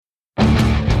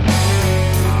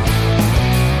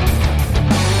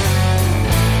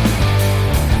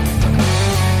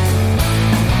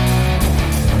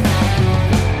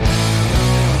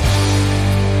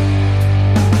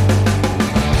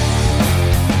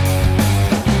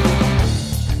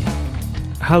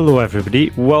Hello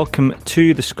everybody, welcome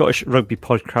to the Scottish Rugby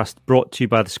Podcast brought to you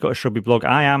by the Scottish Rugby Blog.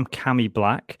 I am Cammy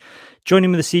Black.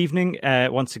 Joining me this evening,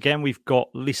 once again, we've got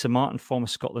Lisa Martin, former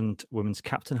Scotland women's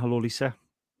captain. Hello Lisa.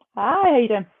 Hi, how you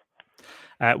doing?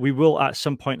 We will at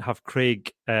some point have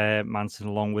Craig Manson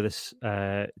along with us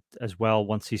as well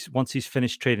once he's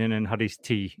finished training and had his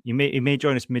tea. He may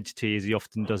join us mid-tea as he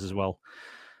often does as well.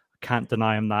 Can't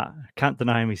deny him that. Can't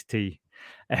deny him his tea.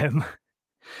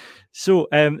 So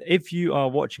if you are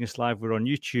watching us live, we're on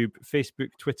YouTube, Facebook,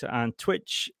 Twitter, and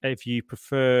Twitch. If you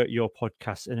prefer your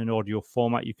podcast in an audio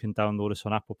format, you can download us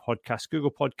on Apple Podcasts,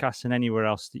 Google Podcasts, and anywhere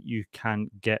else that you can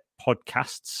get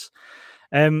podcasts.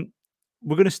 We're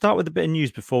going to start with a bit of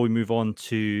news before we move on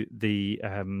to the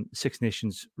Six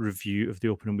Nations review of the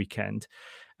opening weekend.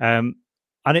 And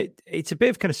it's a bit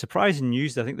of kind of surprising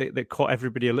news. I think that caught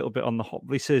everybody a little bit on the hop.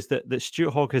 Lisa, is that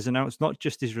Stuart Hogg has announced not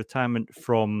just his retirement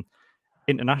from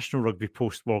international rugby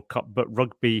post World Cup, but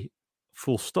rugby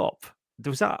full stop.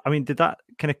 Did that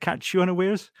kind of catch you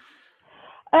unawares?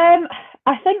 I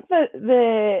think that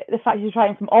the fact he's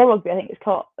retiring from all rugby, I think it's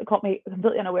caught me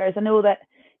completely unawares. I know that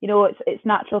it's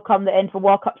natural come the end of a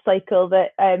World Cup cycle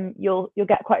that you'll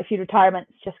get quite a few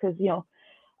retirements just because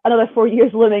another 4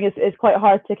 years looming is quite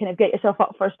hard to kind of get yourself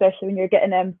up for, especially when you're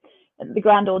getting the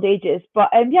grand old ages. But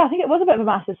I think it was a bit of a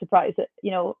massive surprise that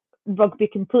rugby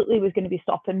completely was going to be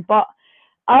stopping, but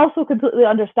I also completely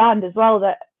understand as well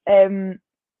that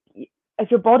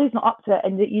if your body's not up to it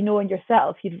and that in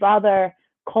yourself, you'd rather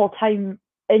call time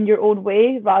in your own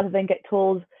way rather than get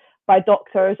told by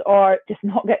doctors or just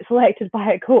not get selected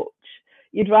by a coach.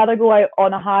 You'd rather go out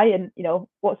on a high, and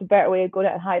what's a better way of going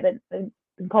out on a high than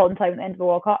calling time at the end of the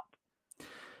World Cup?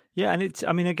 Yeah,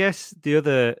 and I guess the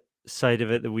other side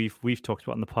of it that we've talked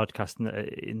about on the podcast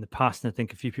in the past, and I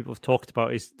think a few people have talked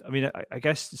about is, I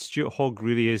guess Stuart Hogg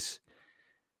really is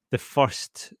the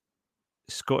first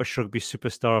Scottish rugby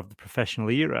superstar of the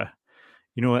professional era,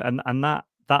 and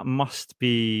that must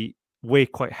be weigh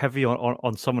quite heavy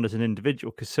on someone as an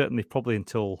individual, because certainly probably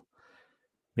until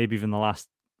maybe even the last,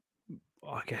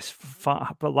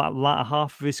 latter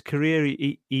half of his career,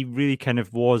 he really kind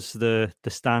of was the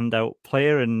standout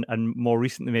player, and more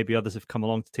recently maybe others have come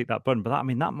along to take that burden. But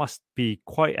that must be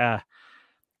quite a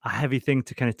heavy thing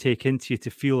to kind of take into you, to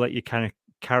feel like you're kind of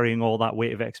carrying all that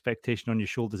weight of expectation on your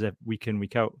shoulders week in,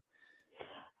 week out.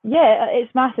 Yeah, it's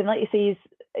massive. Like you say,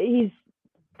 he's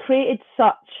created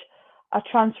such a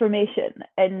transformation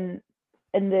in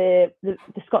the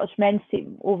Scottish men's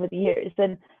team over the years,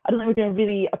 and I don't think we're going to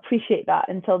really appreciate that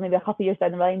until maybe a couple of years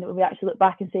down the line, when we actually look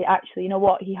back and say, actually, you know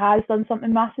what, he has done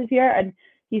something massive here, and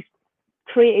he's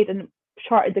created and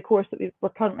charted the course that we're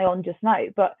currently on just now.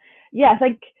 But yeah, I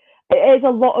think it is a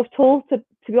lot of toll to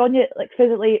be on you, like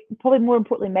physically, probably more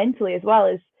importantly mentally as well,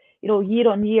 as year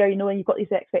on year, when you've got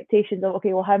these expectations of,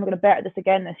 okay, well, how am I going to better this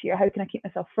again this year? How can I keep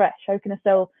myself fresh? How can I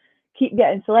still keep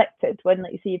getting selected when,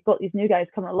 like you see, you've got these new guys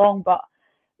coming along? But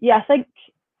yeah, I think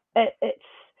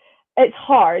it's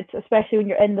hard, especially when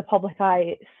you're in the public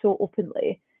eye so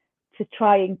openly, to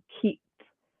try and keep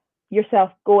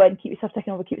yourself going, keep yourself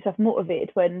ticking over, keep yourself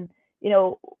motivated when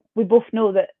we both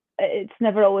know that it's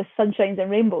never always sunshines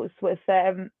and rainbows with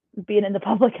being in the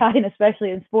public eye, and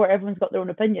especially in sport, everyone's got their own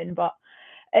opinion. But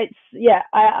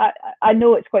I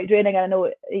know it's quite draining, and I know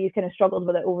he's kind of struggled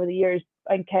with it over the years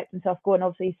and kept himself going.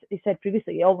 Obviously, he said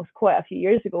previously, almost quite a few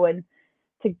years ago, and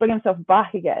to bring himself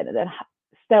back again and then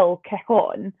still kick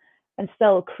on and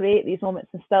still create these moments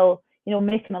and still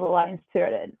make an alliance tour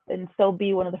and still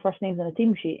be one of the first names on the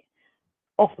team sheet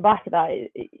off the back of that,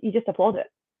 you just applaud it.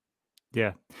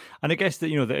 Yeah, and I guess that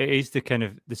that it is the kind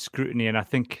of the scrutiny, and I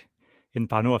think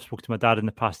I know I've spoken to my dad in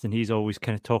the past, and he's always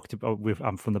kind of talked about.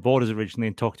 I'm from the Borders originally,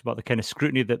 and talked about the kind of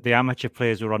scrutiny that the amateur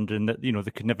players were under, and that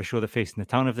they could never show their face in the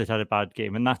town if they'd had a bad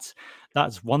game, and that's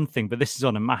one thing. But this is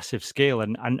on a massive scale,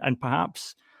 and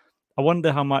perhaps I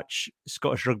wonder how much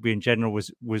Scottish rugby in general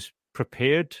was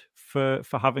prepared for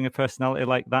having a personality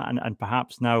like that, and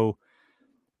perhaps now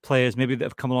players maybe that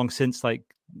have come along since, like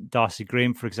Darcy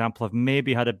Graham, for example, have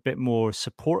maybe had a bit more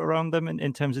support around them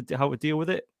in terms of how to deal with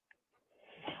it.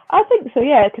 I think so,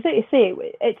 yeah, because like you say,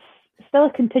 it's still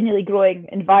a continually growing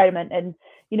environment, and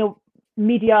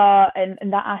media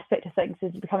and that aspect of things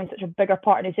is becoming such a bigger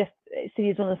part, and it's seen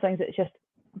as one of those things that's just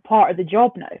part of the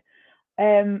job now.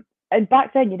 And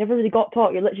back then, you never really got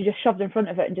taught. You're literally just shoved in front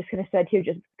of it and just kind of said, here,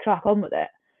 just crack on with it.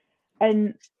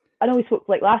 And I know we spoke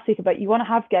like last week about you want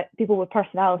to get people with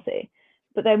personality,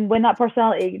 but then when that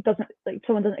personality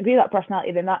someone doesn't agree with that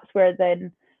personality, then that's where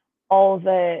then all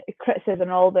the criticism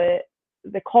and all the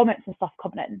comments and stuff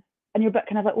coming in, and you're a bit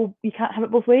kind of like, well, you can't have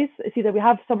it both ways. It's either we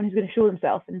have someone who's going to show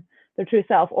themselves and their true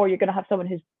self, or you're going to have someone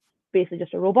who's basically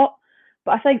just a robot.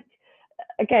 But I think,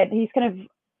 again, he's kind of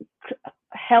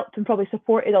helped and probably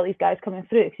supported all these guys coming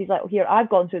through, because he's like, well, here, I've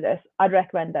gone through this, I'd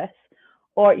recommend this.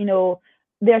 Or,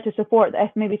 there to support that if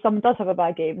maybe someone does have a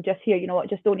bad game, just here, you know what,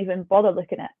 just don't even bother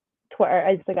looking at Twitter,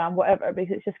 Instagram, whatever,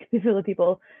 because it's just going to be full of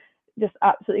people just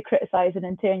absolutely criticising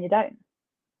and tearing you down.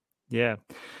 Yeah,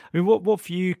 I mean, what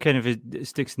for you kind of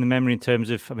sticks in the memory in terms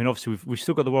of? I mean, obviously we've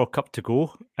still got the World Cup to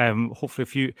go. Hopefully,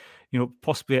 if you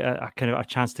possibly a kind of a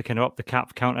chance to kind of up the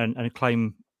cap count and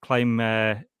climb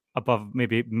above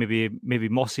maybe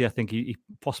Mossy. I think he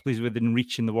possibly is within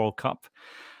reach in the World Cup.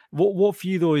 What for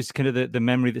you though is kind of the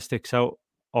memory that sticks out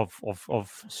of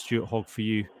Stuart Hogg for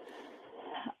you?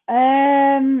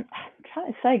 I'm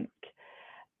trying to think.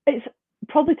 It's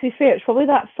probably, to be fair, it's probably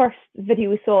that first video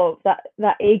we saw of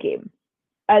that A game,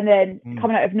 and then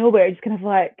coming out of nowhere, just kind of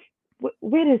like,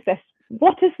 where is this?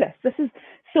 What is this? This is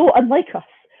so unlike us.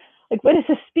 Like, where is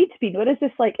this speed been? Where is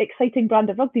this like exciting brand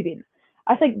of rugby been?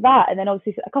 I think that, and then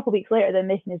obviously a couple of weeks later, then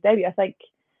making his debut, I think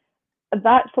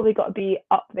that's probably got to be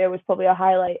up there, was probably a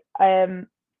highlight. Yeah,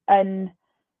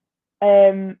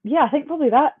 I think probably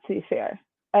that, to be fair,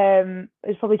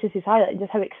 is probably just his highlight, and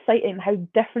just how exciting, how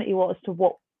different he was to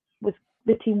what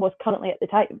the team was currently at the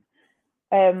time.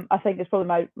 I think it's probably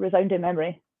my resounding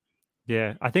memory.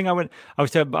 Yeah, I think I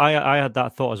had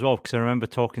that thought as well, because I remember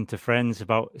talking to friends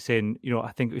about saying,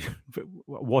 I think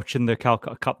watching the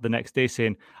Calcutta Cup the next day,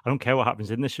 saying, I don't care what happens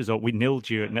in this result, we nilled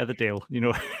you at Netherdale,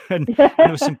 and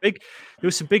there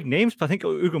was some big names, but I think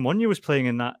Ugomonye was playing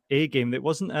in that A game. It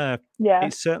wasn't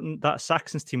it's certain that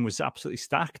Saxons team was absolutely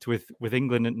stacked with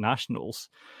England internationals.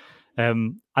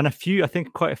 And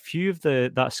quite a few of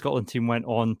that Scotland team went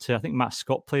on to, I think Matt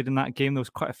Scott played in that game. There was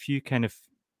quite a few kind of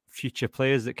future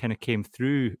players that kind of came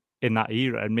through in that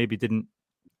era and maybe didn't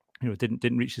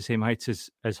reach the same heights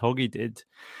as Hoggy did.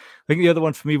 I think the other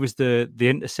one for me was the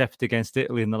intercept against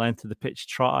Italy in the length of the pitch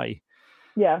try.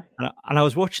 Yeah. And I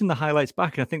was watching the highlights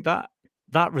back, and I think that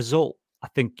result, I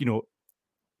think,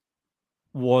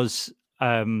 was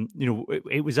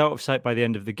it was out of sight by the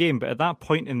end of the game. But at that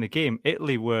point in the game,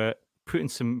 Italy were putting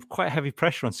some quite heavy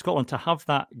pressure on Scotland to have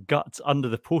that gut under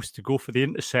the post to go for the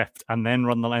intercept and then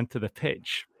run the length of the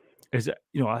pitch. Is it,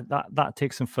 that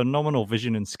takes some phenomenal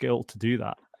vision and skill to do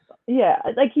that. Yeah,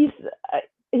 like he's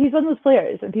one of those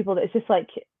players and people that it's just like,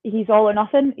 he's all or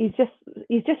nothing. He's just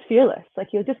fearless. Like,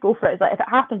 he'll just go for it. It's like, if it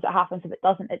happens, it happens. If it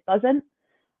doesn't, it doesn't.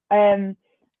 And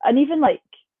even like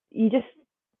you just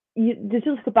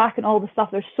look back and all the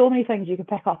stuff. There's so many things you can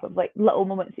pick up of like little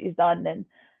moments that he's done, and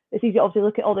it's easy to obviously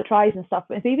look at all the tries and stuff.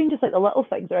 But it's even just like the little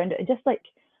things around it, and just the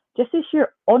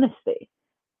sheer honesty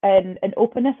and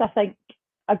openness, I think,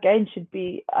 again, should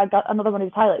be another one of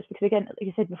his highlights, because again, like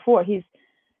you said before, he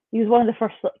was one of the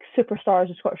first like superstars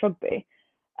of Scottish rugby,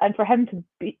 and for him to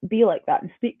be like that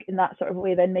and speak in that sort of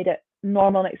way then made it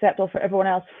normal and acceptable for everyone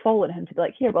else following him to be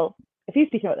like, here, well, if he's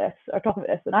speaking about this or talking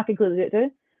about this, then I can clearly do it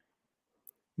too.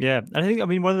 Yeah, and I think,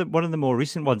 one of the more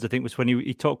recent ones, I think, was when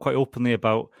he talked quite openly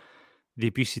about the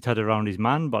abuse he'd had around his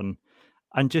man bun,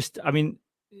 and just, in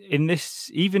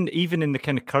this, even in the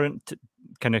kind of current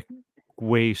kind of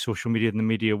way social media and the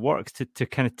media works, to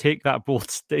kind of take that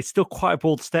it's still quite a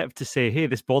bold step to say, hey,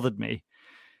 this bothered me,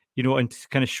 and to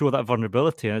kind of show that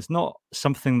vulnerability. And it's not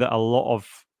something that a lot of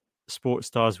sports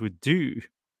stars would do.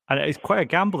 And it's quite a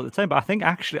gamble at the time, but I think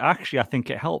actually, I think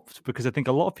it helped, because I think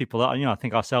a lot of people, I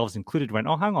think ourselves included, went,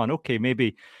 oh, hang on, okay,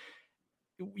 maybe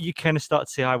you kind of start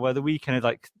to say, whether we kind of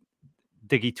like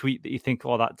diggy tweet that you think,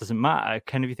 oh, that doesn't matter,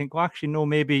 kind of you think, well, actually, no,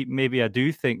 maybe I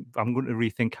do think I'm going to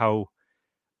rethink how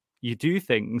you do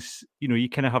things. You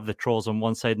kind of have the trolls on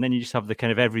one side, and then you just have the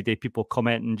kind of everyday people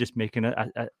commenting, just making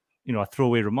a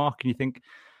throwaway remark, and you think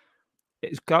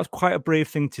that's quite a brave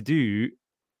thing to do,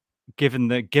 given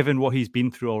what he's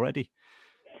been through already.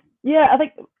 Yeah, I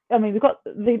think, we've got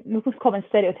the most common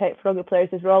stereotype for rugby players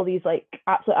is we're all these like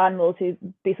absolute animals who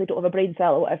basically don't have a brain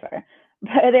cell or whatever.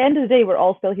 But at the end of the day, we're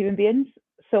all still human beings.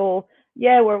 So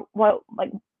yeah,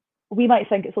 we might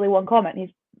think it's only one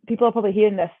comment. People are probably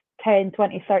hearing this 10,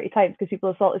 20, 30 times because people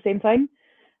have thought the same thing.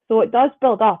 So it does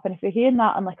build up, and if you're hearing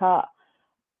that on like a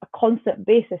constant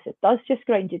basis, it does just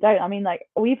grind you down. Like,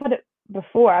 we've had it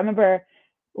before. I remember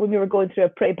when we were going through a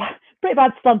pretty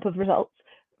bad slump of results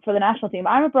for the national team.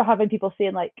 I remember having people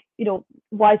saying like,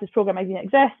 why is this program even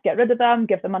exist? Get rid of them,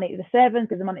 give the money to the sevens,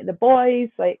 give the money to the boys,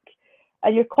 like.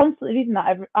 And you're constantly reading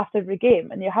that after every game,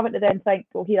 and you're having to then think,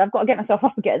 well, here, I've got to get myself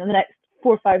up again in the next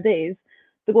 4 or 5 days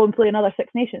to go and play another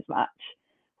Six Nations match.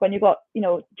 When you've got,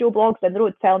 Joe Bloggs down the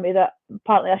road telling me that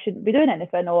apparently I shouldn't be doing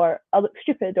anything, or I look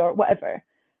stupid, or whatever.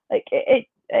 Like, it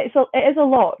is a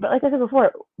lot. But like I said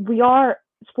before, we are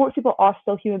sports people are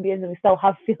still human beings and we still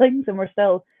have feelings and we're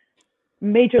still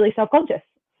majorly self-conscious.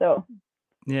 So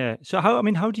yeah. So how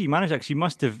do you manage that? 'Cause you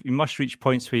must reach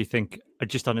points where you think, I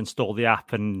just uninstall the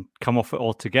app and come off it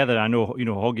altogether. I know,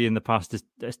 Hoggy in the past has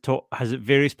at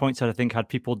various points, I think, had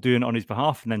people doing it on his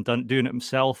behalf and then doing it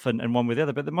himself and one with the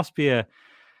other. But there must be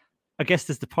I guess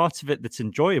there's the parts of it that's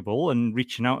enjoyable and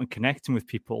reaching out and connecting with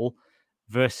people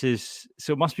versus,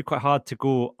 so it must be quite hard to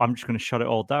go, I'm just going to shut it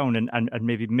all down and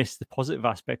maybe miss the positive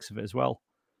aspects of it as well.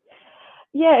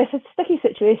 Yeah, it's a sticky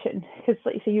situation because,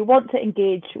 like you say, you want to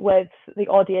engage with the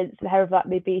audience and however that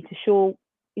may be to show,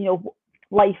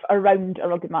 life around a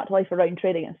rugby match, life around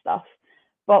training and stuff.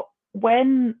 But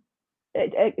when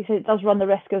it does run the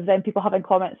risk of then people having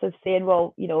comments of saying,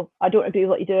 well, I don't agree with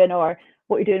what you're doing, or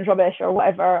what you're doing is rubbish, or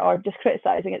whatever, or just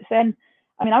criticising it. Then,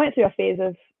 I went through a phase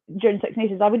of during Six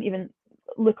Nations, I wouldn't even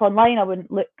look online. I wouldn't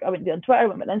be on Twitter, I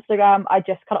wouldn't be on Instagram. I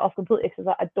just cut it off completely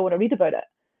because I don't want to read about it.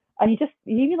 And you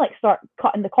even like start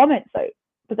cutting the comments out,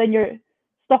 but then you're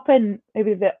stopping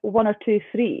maybe the 1 or 2,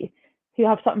 3 who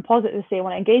have something positive to say,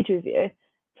 want to engage with you,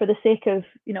 for the sake of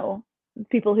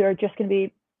people who are just going to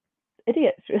be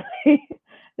idiots. Really,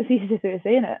 it's the easiest way of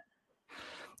saying it.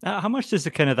 How much does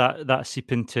the kind of that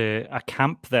seep into a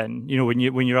camp then? When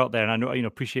you're out there, and I know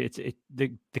appreciate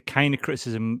the kind of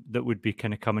criticism that would be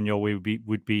kind of coming your way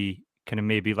would be kind of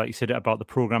maybe like you said about the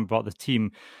program, about the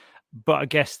team, but I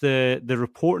guess the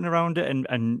reporting around it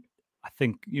and I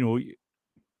think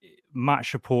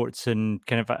match reports and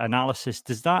kind of analysis,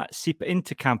 does that seep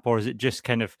into camp, or is it just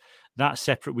kind of that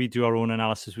separate? We do our own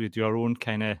analysis, we do our own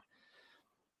kind of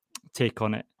take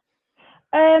on it.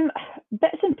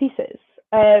 Bits and pieces.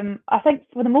 I think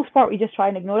for the most part we just try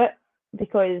and ignore it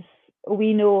because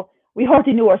we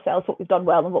already know ourselves what we've done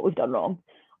well and what we've done wrong.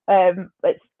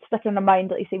 It's sticking in our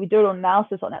mind, like you say, we do our own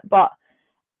analysis on it, but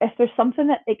if there's something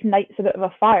that ignites a bit of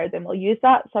a fire, then we'll use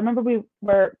that. So I remember we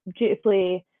were due to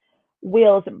play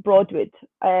Wales at Broadwood,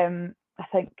 I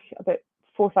think about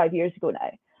 4 or 5 years ago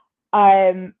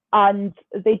now. And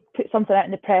they put something out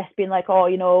in the press being like, oh,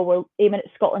 we're aiming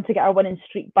at Scotland to get our winning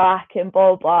streak back and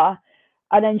blah, blah.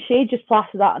 And then Shay just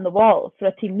plastered that on the wall for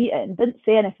a team meeting, didn't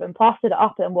say anything, plastered it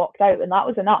up and walked out, and that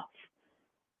was enough.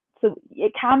 So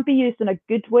it can be used in a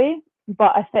good way,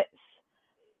 but if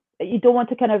you don't want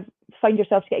to kind of find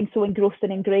yourself getting so engrossed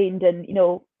and ingrained in,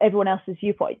 everyone else's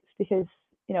viewpoints, because,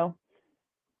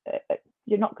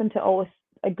 you're not going to always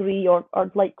agree or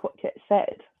like what gets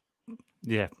said.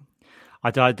 Yeah.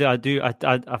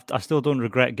 I still don't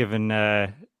regret giving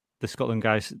the Scotland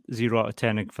guys 0 out of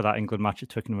 10 for that England match at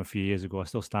Twickenham a few years ago. I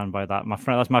still stand by that.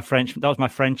 That was my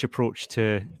French approach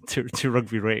to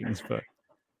rugby ratings, but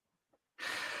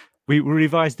we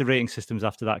revised the rating systems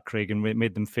after that, Craig, and we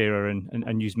made them fairer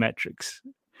and used metrics.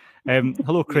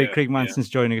 Hello, Craig. Craig Manson's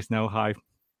joining us now. Hi.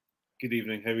 Good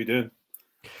evening. How are we doing?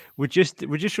 We're just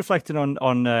reflecting on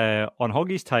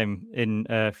Hoggy's time in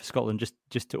for Scotland.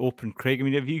 Just to open, Craig.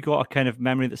 Have you got a kind of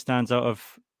memory that stands out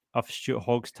of Stuart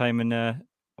Hogg's time in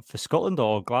for Scotland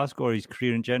or Glasgow or his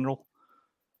career in general?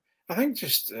 I think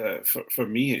just for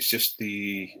me, it's just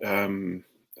the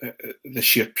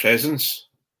sheer presence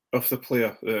of the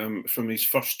player from his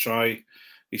first try,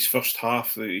 his first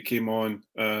half that he came on.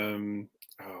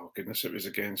 It was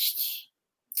against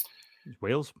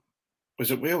Wales. Was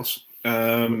it Wales?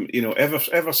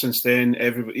 Ever since then,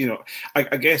 everybody,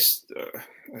 I guess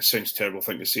it sounds terrible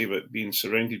thing to say, but being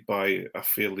surrounded by a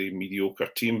fairly mediocre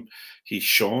team, he's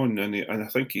shone, and I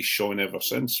think he's shone ever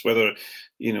since. Whether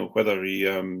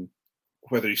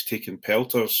he's taken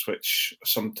pelters, which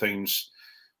sometimes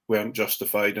weren't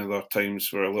justified, and other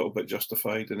times were a little bit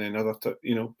justified, and then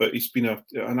but he's been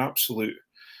an absolute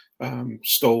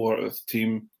stalwart of the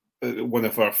team. One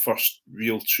of our first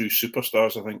real true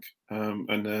superstars, I think,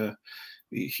 and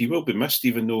he will be missed,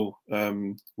 even though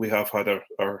we have had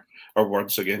our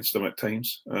words against him at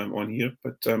times on here.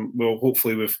 But well,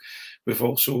 hopefully we've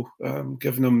also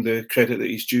given him the credit that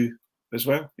he's due as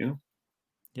well.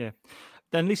 Yeah.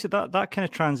 Then Lisa, that kind of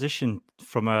transition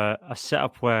from a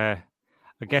setup where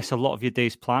I guess a lot of your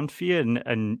day's planned for you,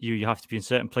 and you have to be in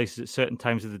certain places at certain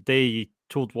times of the day. You're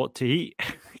told what to eat.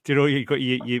 You've got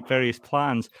your various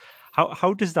plans.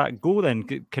 How does that go then?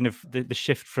 Kind of the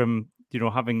shift from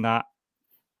having that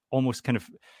almost kind of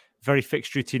very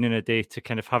fixed routine in a day to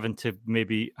kind of having to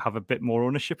maybe have a bit more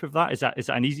ownership of that. Is that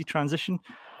an easy transition?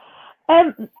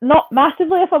 Not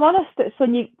massively, if I'm honest. It's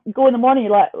when you go in the morning,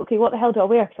 you're like, okay, what the hell do I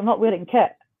wear? Because I'm not wearing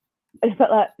kit. It's a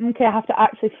bit like, okay, I have to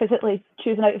actually physically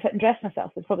choose an outfit and dress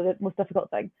myself. It's probably the most difficult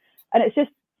thing. And it's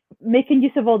just making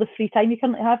use of all the free time you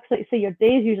currently have. Because like you say, your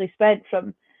day is usually spent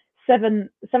from 7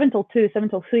 till 2, 7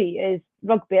 till 3 is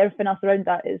rugby. Everything else around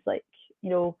that is like,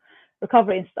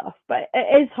 recovery and stuff. But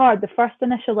it is hard. The first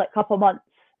initial like couple of months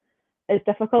is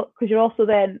difficult because you're also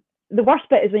then, the worst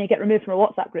bit is when you get removed from a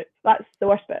WhatsApp group. That's the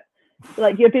worst bit.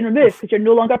 Like you're being removed because you're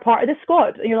no longer part of the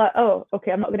squad, and you're like, oh,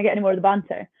 okay, I'm not going to get any more of the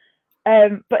banter.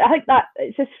 But I think that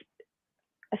it's just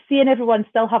seeing everyone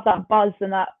still have that buzz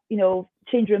and that, you know,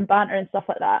 change room banter and stuff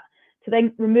like that. To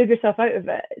then remove yourself out of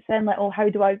it, it's then like, oh, how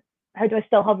do I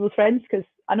still have those friends? Because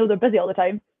I know they're busy all the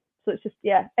time. So it's just,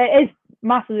 yeah, it is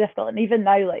massively difficult. And even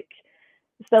now, like,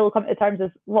 still coming to terms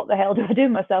with what the hell do I do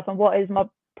with myself and what is my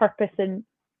purpose and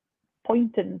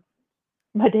point in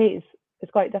my days is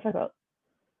quite difficult.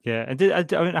 Yeah, and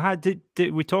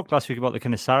did we talked last week about the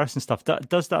kind of Saracen stuff?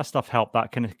 Does that stuff help,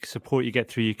 that kind of support you get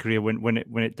through your career when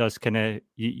it does kind of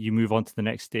you move on to the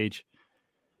next stage?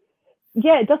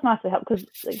 Yeah, it does massively help because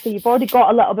like, so you've already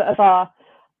got a little bit of a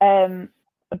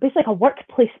basically like a work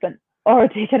placement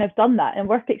already kind of done that and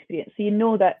work experience. So you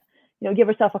know that, you know, give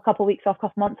yourself a couple of weeks off,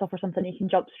 couple of months off or something, you can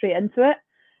jump straight into it.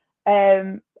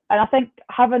 And I think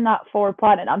having that forward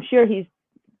planning, I'm sure he's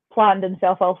planned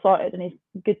himself all sorted and he's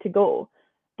good to go.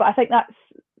 But I think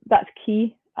that's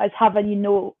key, as having, you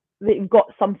know, that you've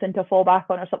got something to fall back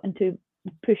on or something to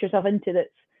push yourself into, that's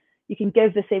you can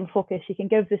give the same focus, you can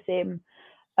give the same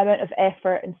amount of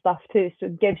effort and stuff too. So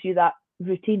it gives you that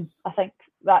routine. I think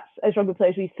that's, as rugby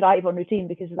players, we thrive on routine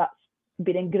because that's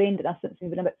been ingrained in us since we've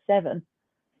been about 7.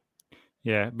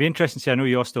 Yeah, it'd be interesting to see. I know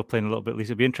you're still playing a little bit,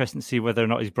 Lisa. It'd be interesting to see whether or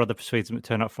not his brother persuades him to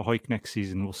turn up for Hawick next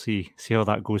season. We'll see how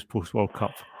that goes post World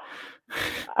Cup.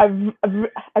 I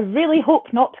really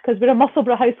hope not, because we're a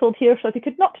Musselburgh household here, so if he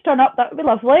could not turn up, that would be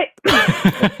lovely.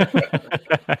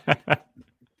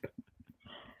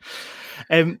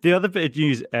 The other bit of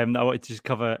news that I wanted to just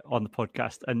cover on the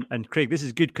podcast, and Craig, this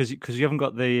is good because we haven't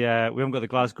got the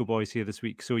Glasgow boys here this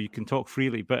week, so you can talk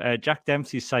freely. But Jack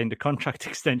Dempsey signed a contract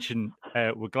extension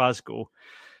with Glasgow.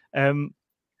 I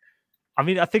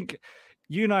mean, I think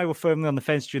you and I were firmly on the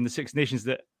fence during the Six Nations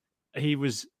that he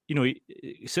was, you know,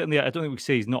 certainly I don't think we could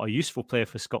say he's not a useful player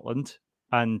for Scotland,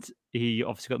 and he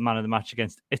obviously got the man of the match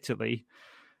against Italy.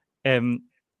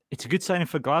 It's a good signing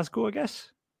for Glasgow, I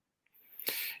guess.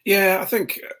 Yeah, I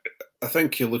think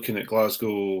you're looking at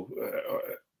Glasgow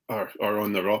are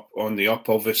on the up.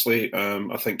 Obviously,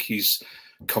 I think he's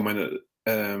coming at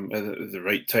the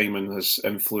right time and has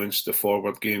influenced the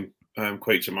forward game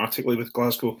quite dramatically with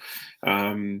Glasgow.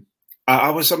 It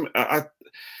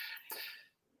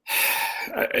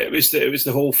was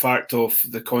the whole fact of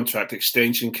the contract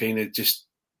extension kind of just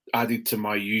added to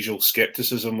my usual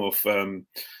skepticism of.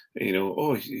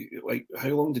 Like, how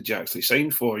long did you actually sign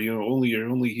for? You know, you're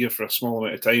only here for a small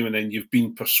amount of time, and then you've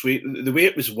been persuaded. The way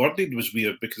it was worded was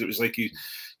weird because it was like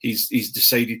he's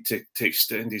decided to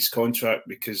extend his contract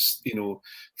because, you know,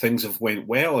 things have went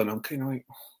well, and I'm kind of like,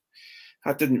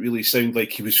 that didn't really sound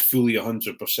like he was fully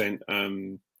 100%,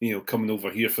 coming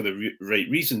over here for the right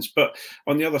reasons. But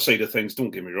on the other side of things,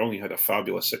 don't get me wrong, he had a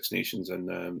fabulous Six Nations, and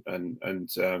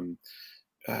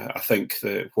I think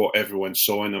that what everyone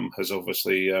saw in him has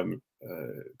obviously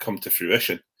come to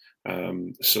fruition.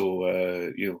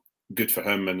 Good for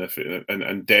him,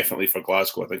 and definitely for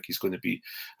Glasgow. I think he's going to be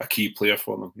a key player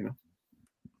for them. You know.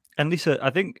 And Lisa,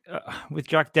 I think with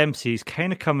Jack Dempsey, he's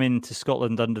kind of come into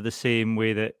Scotland under the same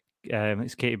way that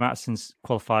it's Katie Matson's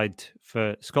qualified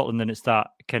for Scotland, and it's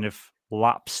that kind of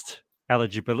lapsed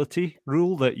eligibility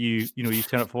rule that you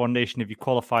turn up for one nation if you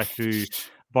qualify through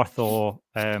birth or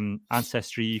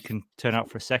ancestry, you can turn out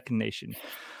for a second nation.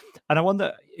 And I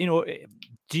wonder,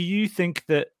 do you think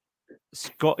that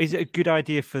is it a good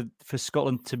idea for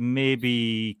Scotland to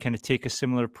maybe kind of take a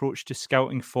similar approach to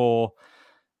scouting for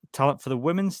talent for the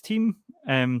women's team,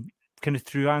 kind of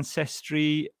through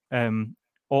ancestry,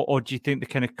 or do you think the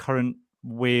kind of current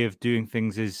way of doing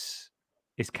things is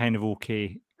kind of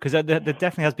okay? Because there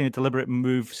definitely has been a deliberate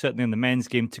move, certainly in the men's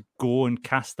game, to go and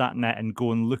cast that net and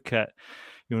go and look at,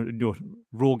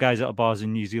 roll guys out of bars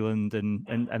in New Zealand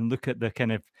and look at the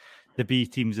kind of the B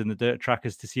teams and the dirt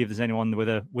trackers to see if there's anyone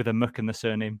with a muck in the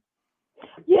surname.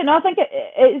 Yeah, no, I think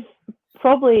it's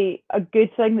probably a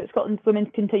good thing that Scotland's women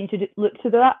continue to look to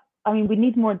that. I mean, we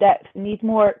need more depth, we need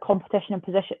more competition in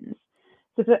positions.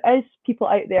 So if there is people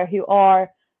out there who are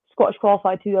Scottish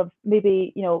qualified who have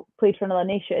maybe, played for another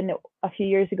nation a few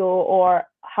years ago or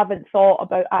haven't thought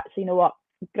about actually,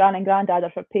 gran and granddad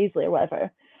are for Paisley or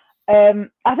whatever,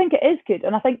 I think it is good.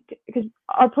 And I think because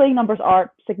our playing numbers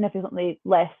are significantly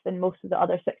less than most of the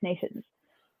other Six Nations,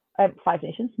 5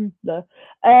 nations, and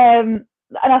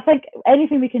I think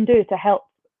anything we can do to help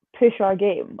push our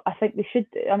game, I think we should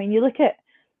do. I mean, you look at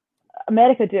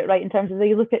America do it right in terms of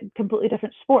they look at completely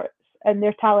different sports and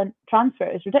their talent transfer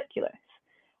is ridiculous.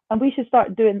 And we should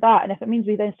start doing that. And if it means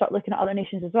we then start looking at other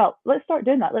nations as well, let's start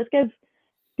doing that. Let's give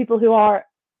people who are,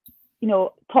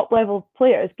 top level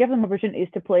players, give them opportunities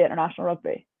to play international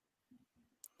rugby.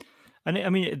 And I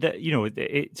mean,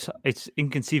 it's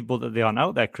inconceivable that they aren't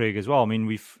out there, Craig, as well. I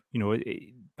mean,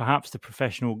 perhaps the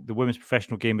women's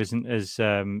professional game isn't as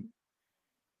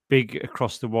big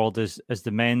across the world as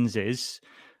the men's is,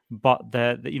 but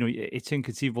it's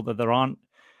inconceivable that there aren't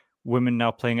women now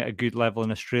playing at a good level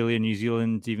in Australia, New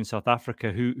Zealand, even South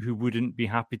Africa, who wouldn't be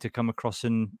happy to come across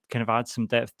and kind of add some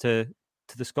depth to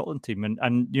the Scotland team.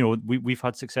 And we've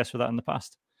had success with that in the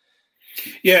past.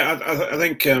 Yeah,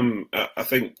 I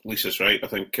think Lisa's right. I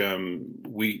think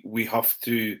we have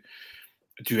to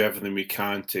do everything we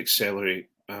can to accelerate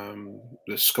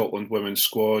the Scotland women's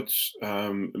squad,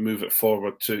 move it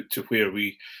forward to where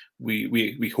we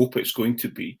hope it's going to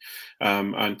be,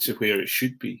 and to where it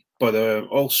should be. But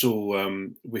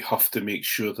also we have to make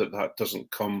sure that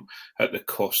doesn't come at the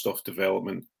cost of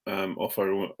development of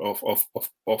our own,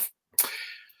 of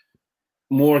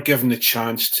more giving the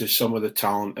chance to some of the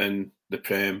talent in the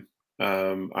Prem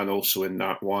and also in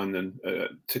Nat 1 and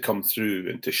to come through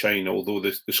and to shine. Although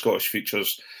the Scottish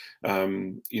features,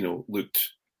 looked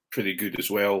pretty good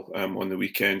as well on the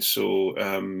weekend. So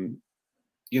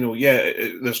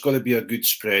there's got to be a good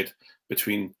spread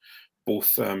between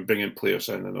both bringing players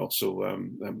in and also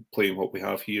playing what we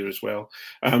have here as well.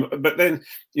 But then,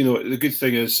 the good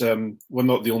thing is we're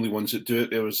not the only ones that do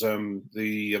it. There was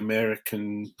the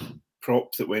American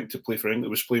prop that went to play for England,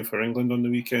 was playing for England on the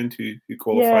weekend, who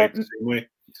qualified the same way.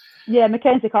 Yeah,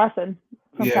 Mackenzie Carson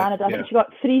from Canada. I think she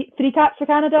got three caps for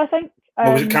Canada, I think.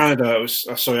 Was it Canada? I was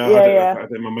sorry. I had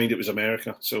in my mind it was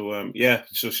America. So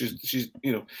so she's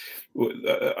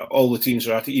all the teams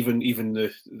are at it. Even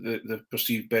the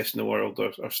perceived best in the world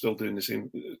are still doing the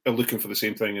same. Are looking for the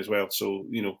same thing as well. So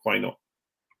why not?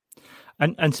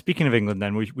 And speaking of England,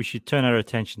 then we should turn our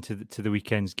attention to the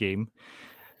weekend's game.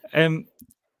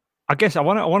 I guess I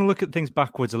want to look at things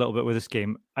backwards a little bit with this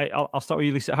game. I'll start with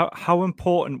you, Lisa. How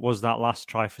important was that last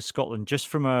try for Scotland, just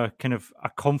from a kind of a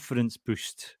confidence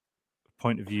boost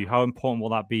point of view? How important will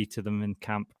that be to them in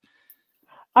camp?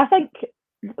 I think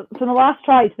from the last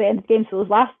try to the end of the game, so those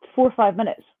last 4 or 5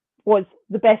 minutes was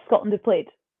the best Scotland have played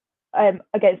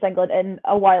against England in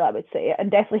a while, I would say, and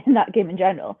definitely in that game in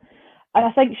general. And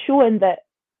I think showing that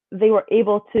they were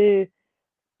able to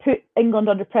put England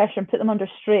under pressure and put them under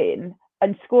strain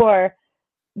and score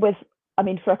for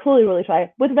a Chloe Rowley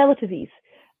try with relative ease,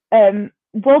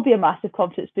 will be a massive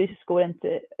confidence boost going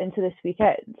into this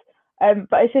weekend.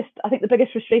 But it's just, I think the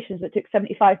biggest frustration is it took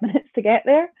 75 minutes to get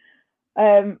there.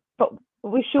 But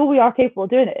we show we are capable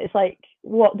of doing it. It's like,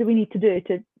 what do we need to do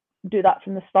that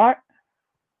from the start?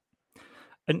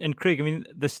 And Craig, I mean,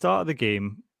 the start of the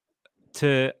game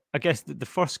I guess the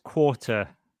first quarter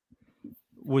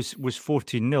was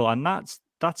 14-0, and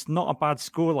that's not a bad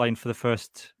scoreline for the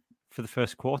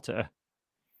first quarter.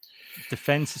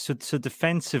 So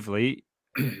defensively,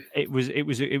 it was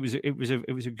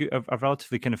a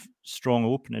relatively kind of strong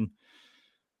opening.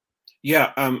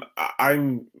 Yeah,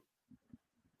 I'm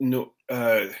no.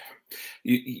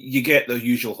 You get the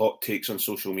usual hot takes on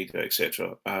social media,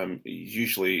 etc.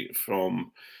 Usually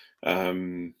from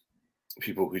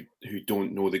people who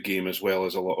don't know the game as well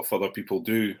as a lot of other people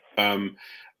do.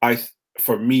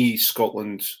 For me,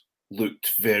 Scotland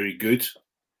looked very good,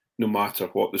 no matter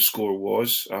what the score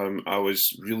was. I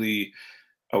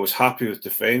was happy with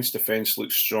defence. Defence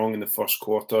looked strong in the first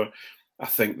quarter. I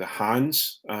think the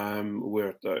hands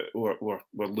were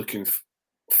looking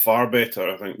far better.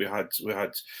 I think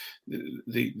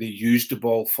they used the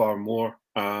ball far more,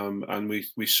 and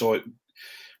we saw it.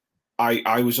 I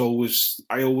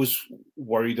always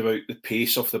worried about the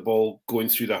pace of the ball going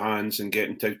through the hands and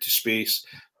getting out to space,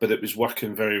 but it was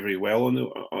working very, very well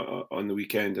on the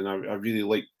weekend, and I really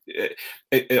liked it.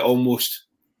 It almost,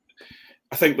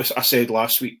 I think I said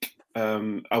last week,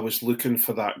 I was looking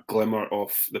for that glimmer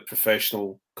of the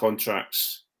professional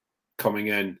contracts coming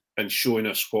in and showing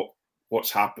us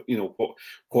what's happened.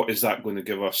 What is that going to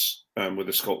give us with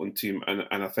the Scotland team?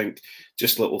 And I think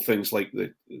just little things like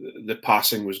the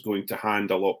passing was going to hand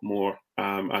a lot more,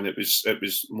 and it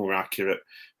was more accurate.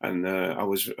 And I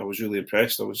was really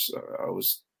impressed. I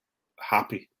was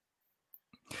happy.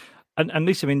 And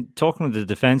Lisa, I mean, talking with the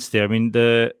defence there, I mean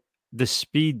the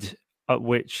speed at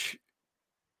which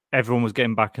everyone was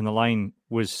getting back in the line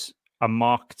was a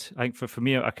marked, I think for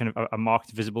me, a kind of a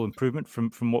marked visible improvement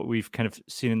from what we've kind of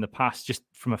seen in the past, just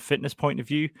from a fitness point of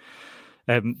view.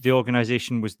 The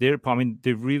organisation was there, but I mean,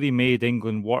 they really made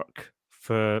England work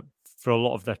for a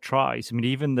lot of their tries. I mean,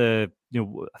 even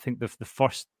I think the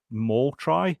first Mole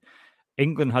try,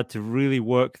 England had to really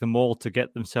work them all to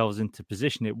get themselves into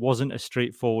position. It wasn't a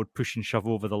straightforward push and shove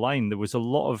over the line. There was a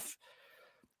lot of,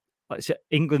 like I said,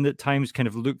 England at times kind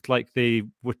of looked like they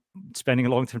were spending a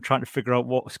long time trying to figure out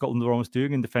what Scotland was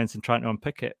doing in defence and trying to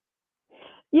unpick it.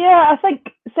 Yeah, I think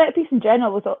set piece in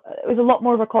general was a lot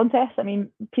more of a contest. I mean,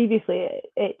 previously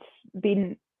it's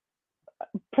been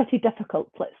pretty difficult,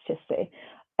 let's just say,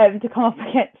 to come up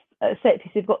against a set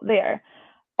piece they've got there.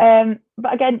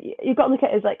 But again, you've got to look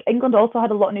at it as like England also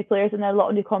had a lot of new players and there a lot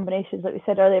of new combinations, like we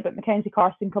said earlier about Mackenzie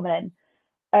Carson coming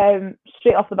in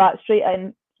straight off the bat, straight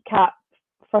in,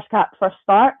 first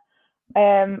start,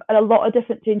 and a lot of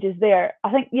different changes there.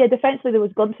 I think, yeah, defensively there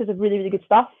was glimpses of really, really good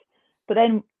stuff, but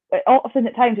then often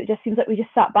at times it just seems like we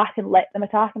just sat back and let them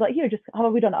attack and like, here, just how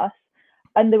have we done us?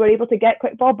 And they were able to get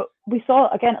quick ball, but we saw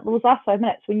again at those last 5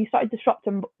 minutes when you started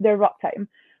disrupting their ruck time,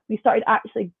 we started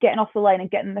actually getting off the line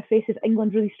and getting in their faces.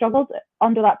 England really struggled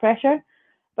under that pressure,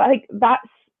 but I think that's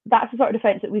the sort of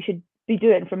defence that we should be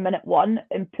doing from minute one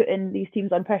and putting these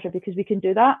teams on pressure, because we can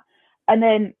do that, and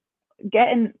then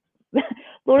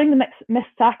lowering the missed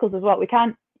tackles as well. You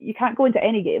can't go into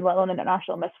any game, let alone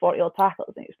international, miss 40 odd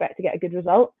tackles and expect to get a good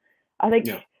result. I think.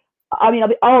 Yeah. I mean,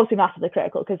 I'll always be massively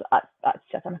critical because that's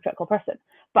just, I'm a critical person.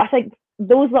 But I think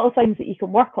those little things that you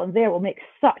can work on there will make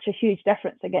such a huge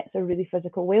difference against a really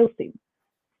physical Wales team.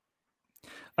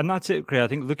 And that's it, Craig. I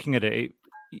think looking at it,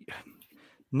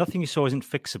 nothing you saw isn't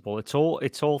fixable.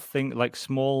 It's all things like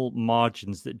small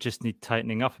margins that just need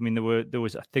tightening up. I mean, there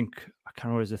was I think, I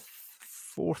can't remember, it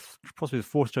was possibly the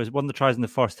fourth try, one of the tries in the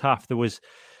first half.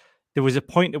 There was a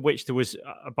point at which there was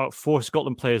about 4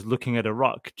 Scotland players looking at a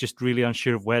ruck, just really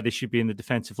unsure of where they should be in the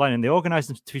defensive line. And they organised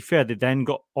them, to be fair, they then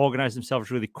organised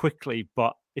themselves really quickly.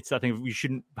 But it's that thing, you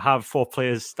shouldn't have 4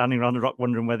 players standing around the ruck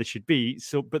wondering where they should be.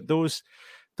 So, but those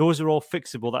are all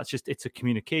fixable. That's just, it's a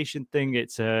communication thing.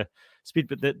 It's a speed,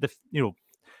 but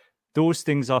those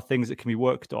things are things that can be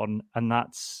worked on. And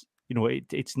that's,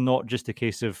 it's not just a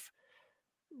case of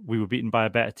we were beaten by a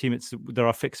better team. There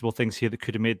are fixable things here that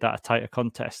could have made that a tighter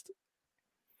contest.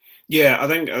 Yeah, I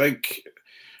think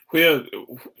where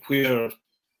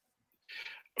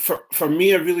for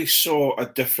me, I really saw a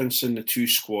difference in the two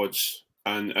squads,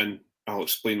 and I'll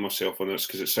explain myself on this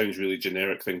because it sounds really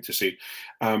generic thing to say.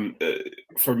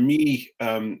 For me,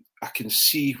 I can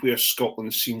see where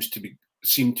Scotland seem to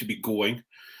be going,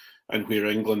 and where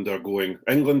England are going.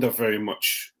 England are very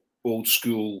much old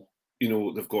school.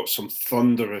 They've got some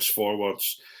thunderous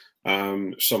forwards.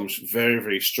 Some very,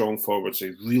 very strong forwards,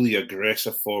 really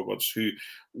aggressive forwards who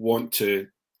want to,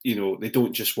 they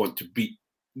don't just want to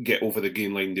get over the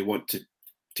gain line. They want to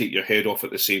take your head off at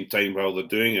the same time while they're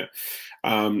doing it.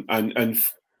 So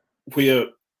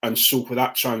where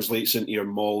that translates into your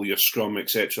maul, your scrum,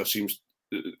 etc.,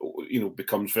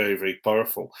 becomes very, very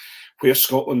powerful. Where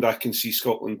Scotland, I can see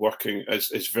Scotland working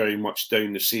is very much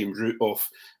down the same route of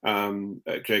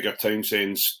Gregor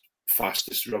Townsend's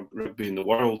fastest rugby in the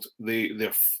world.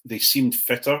 They seemed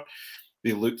fitter.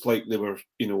 They looked like they were,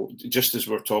 just as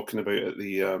we're talking about at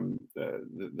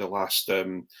the last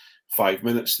 5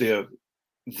 minutes there,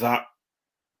 that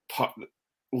part,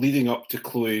 leading up to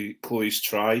Chloe's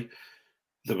try,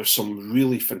 there was some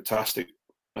really fantastic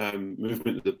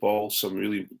movement of the ball, some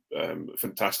really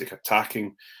fantastic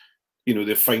attacking.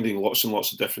 They're finding lots and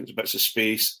lots of different bits of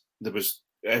space.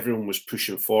 Everyone was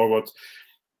pushing forward.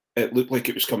 It looked like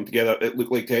it was coming together. It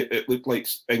looked like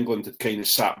England had kind of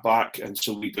sat back, and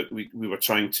so we were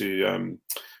trying to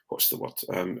what's the word?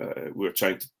 We were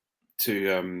trying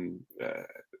to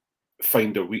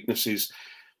find their weaknesses.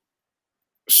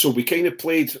 So we kind of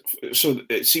played. So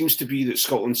it seems to be that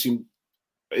Scotland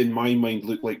in my mind,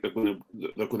 look like they're going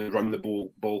to run the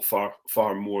ball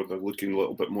far more. They're looking a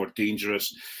little bit more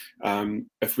dangerous.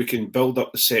 If we can build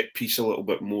up the set piece a little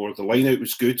bit more, the line out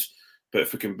was good. But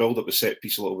if we can build up the set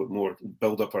piece a little bit more,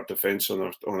 build up our defence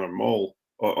on our maul,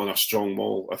 on a strong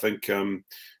maul, I think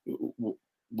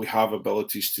we have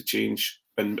abilities to change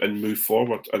and move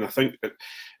forward. And I think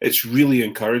it's really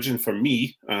encouraging for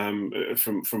me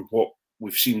from what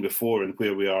we've seen before and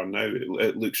where we are now.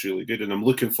 It looks really good, and I'm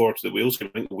looking forward to the Wales game.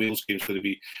 I think the Wales game is going to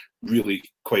be really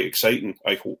quite exciting,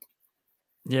 I hope.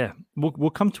 Yeah, we'll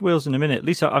come to Wales in a minute.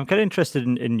 Lisa, I'm kind of interested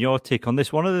in your take on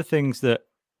this. One of the things that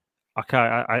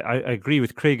I agree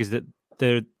with Craig is that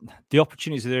the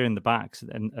opportunities are there in the backs,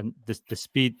 and the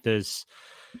speed. There's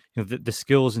the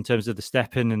skills in terms of the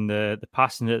step in and the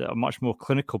passing that are much more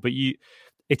clinical. But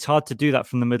it's hard to do that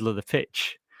from the middle of the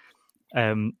pitch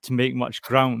to make much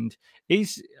ground.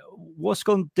 Is what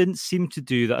Scotland didn't seem to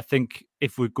do that. I think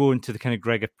if we go into the kind of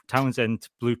Gregor Townsend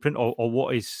blueprint, or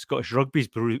what is Scottish rugby's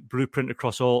blueprint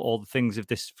across all the things of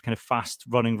this kind of fast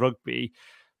running rugby.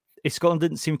 Scotland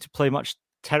didn't seem to play much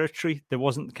territory. There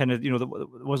wasn't kind of, there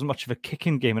wasn't much of a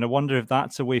kicking game. And I wonder if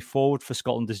that's a way forward for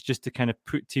Scotland, is just to kind of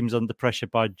put teams under pressure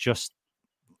by just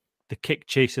the kick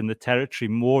chase in the territory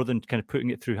more than kind of putting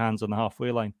it through hands on the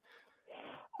halfway line.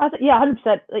 Yeah, 100%.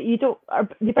 Like,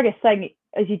 the biggest thing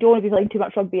is you don't want to be playing too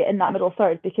much rugby in that middle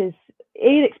third, because A,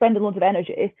 you're expending loads of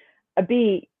energy, and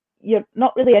B, you're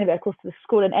not really anywhere close to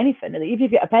scoring anything. Really. If you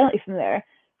get a penalty from there,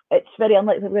 it's very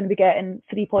unlikely we're going to be getting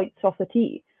 3 points off the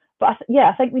tee. But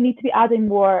I think we need to be adding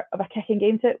more of a kicking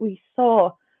game to it. We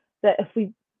saw that if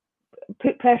we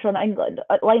put pressure on England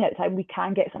at line-out time, we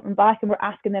can get something back, and we're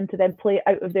asking them to then play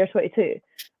out of their 22,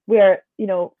 where,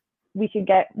 we can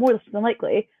get more than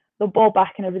likely the ball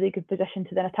back in a really good position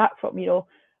to then attack from.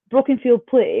 Broken field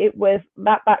play with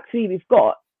that back three we've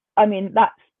got,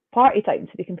 that's party time,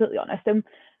 to be completely honest. And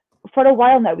for a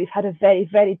while now, we've had a very,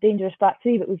 very dangerous back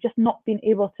three, but we've just not been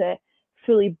able to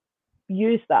fully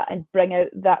use that and bring out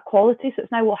that quality. So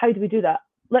it's now, well, how do we do that?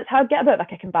 Let's get a bit of a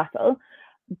kicking battle,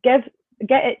 get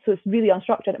it so it's really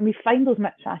unstructured, and we find those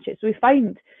mismatches. So we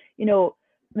find,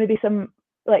 maybe some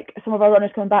of our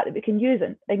runners coming back that we can use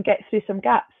and get through some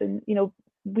gaps, and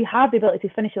we have the ability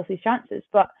to finish off these chances.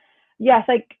 But yeah, I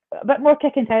think a bit more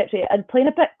kicking territory and playing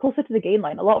a bit closer to the game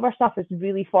line. A lot of our stuff is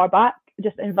really far back,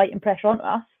 just inviting pressure onto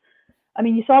us.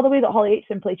 You saw the way that Holly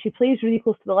Aitchison played. She plays really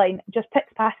close to the line, just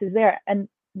picks passes there, and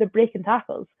they're breaking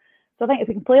tackles. So I think if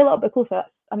we can play a little bit closer,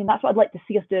 that's what I'd like to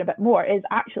see us doing a bit more, is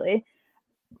actually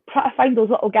try to find those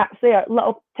little gaps there,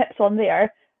 little tips on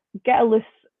there, get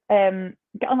on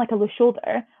like a loose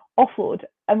shoulder, offload,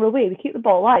 and we're away. We keep the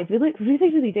ball alive. We look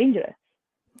really, really dangerous.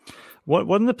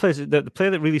 One of the players, the player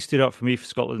that really stood out for me for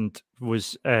Scotland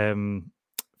was Francesca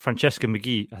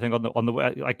McGee. I think on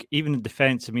the even in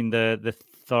defence, the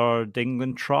third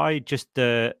England try, just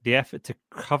the effort to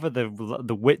cover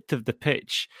the width of the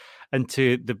pitch and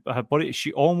to her body,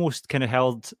 she almost kind of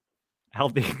held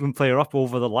the England player up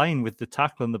over the line with the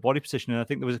tackle and the body position. And I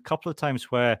think there was a couple of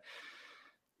times where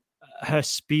her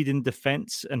speed in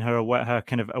defence and her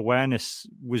kind of awareness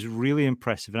was really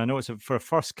impressive. And I know for a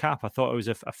first cap, I thought it was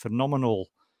a phenomenal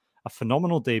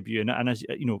debut. And as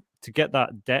to get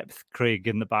that depth, Craig,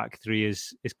 in the back three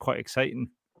is quite exciting.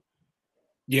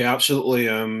 Yeah, absolutely.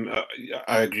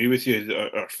 I agree with you.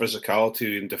 Her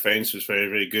physicality in defence was very,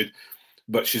 very good,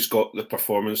 but she's got the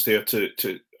performance there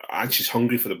and she's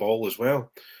hungry for the ball as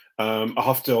well. I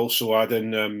have to also add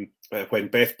in when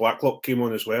Beth Blacklock came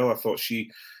on as well, I thought she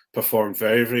performed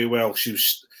very, very well. She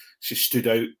stood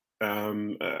out,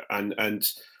 and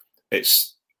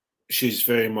she's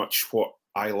very much what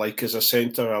I like as a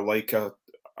centre. I like a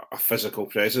physical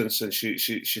presence, and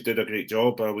she did a great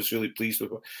job. I was really pleased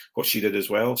with what she did as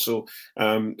well. So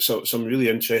some really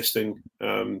interesting.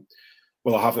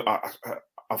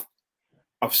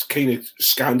 I've kind of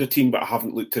scanned the team, but I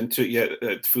haven't looked into it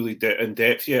yet fully in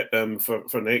depth yet for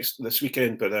this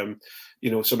weekend. But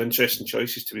some interesting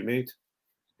choices to be made.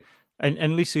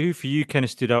 And Lisa, who for you kind of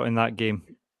stood out in that game?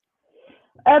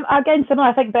 Again, similar.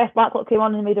 I think Beth Blacklock came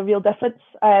on and made a real difference.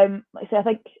 Like I say, I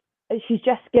think she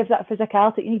just gives that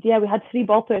physicality. We had 3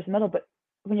 ball players in the middle, but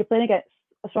when you're playing against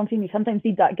a strong team, you sometimes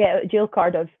need that get out of jail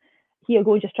card of, here,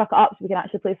 go and just chuck it up so we can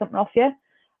actually play something off you.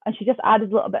 And she just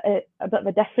added a bit of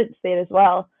a difference there as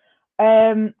well.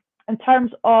 In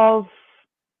terms of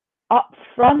up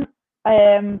front,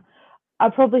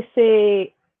 I'd probably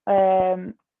say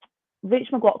Rach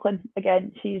McLaughlin.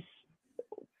 Again, she's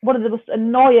one of the most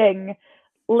annoying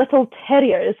little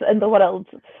terriers in the world,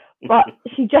 but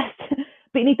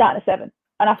but you need that in a 7.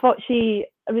 And I thought she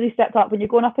really stepped up when you're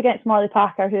going up against Marley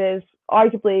Packer, who is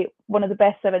arguably one of the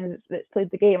best 7s that's played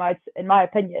the game, in my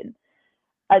opinion.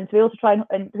 And to be able to try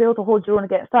and to be able to hold your own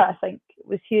against that, I think,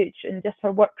 was huge. And just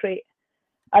her work rate,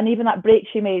 and even that break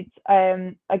she made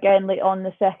again late on in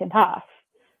the second half.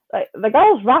 Like, the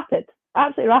girl's rapid,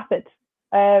 absolutely rapid.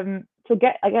 So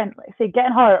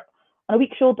getting her on a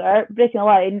weak shoulder, breaking a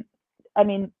line,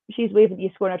 she's waving at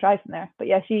you, scoring a try from there. But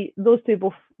yeah, those two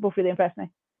both really impressed me.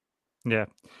 Yeah.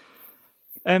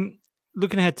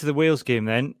 Looking ahead to the Wales game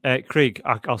then, Craig,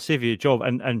 I'll save you your job,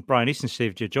 and Brian Easton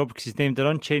saved your job because he's named an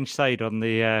unchanged side on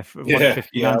the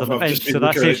 150 man on the bench. So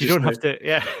that says you don't have to.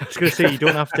 Yeah, I was going to say you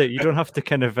don't have to. You don't have to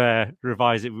kind of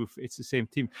revise it. It's the same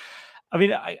team.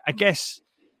 I guess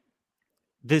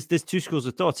there's 2 schools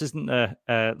of thoughts, isn't there,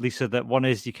 Lisa? That one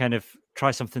is you kind of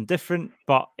try something different,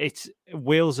 but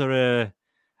Wales are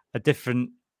a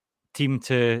different team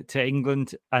to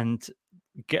England, and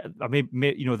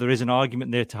there is an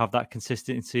argument there to have that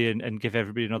consistency and give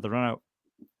everybody another run out.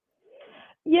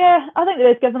 Yeah, I think there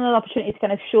is, given them an opportunity to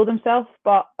kind of show themselves,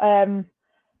 but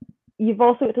you've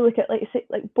also got to look at,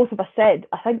 like both of us said,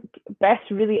 I think Beth's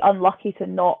really unlucky to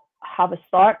not have a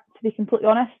start, to be completely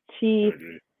honest. She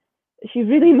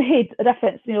really made a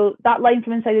difference. You know, that line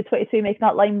from inside the 22, making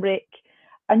that line break,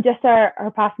 and just her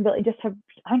passing ability,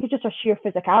 I think it's just her sheer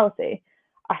physicality,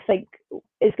 I think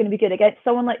is going to be good against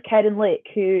someone like Karen Lake,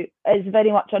 who is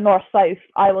very much a north-south,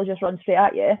 I will just run straight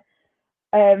at you.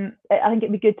 I think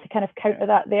it'd be good to kind of counter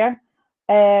that there.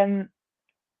 And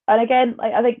again,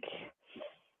 I think,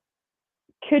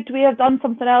 could we have done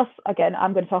something else? Again,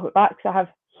 I'm going to talk about that because I have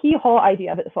hee-haw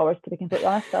idea about the forwards, to be completely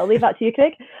honest. So I'll leave that to you,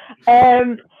 Craig.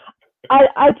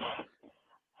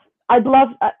 I'd love,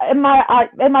 in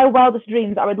my wildest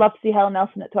dreams, I would love to see Helen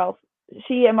Nelson at 12.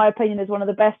 She, in my opinion, is one of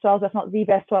the best 12s, if not the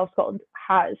best 12 Scotland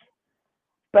has.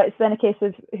 But it's then a case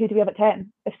of, who do we have at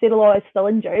 10? If Sarah Law is still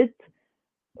injured,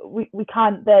 we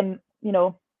can't then, you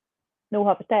know, no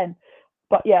have a 10.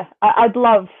 But yeah, I'd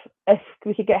love if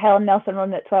we could get Helen Nelson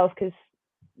running at 12, because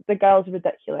the girl's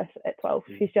ridiculous at 12.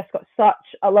 She's just got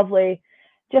such a lovely,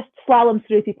 just slaloms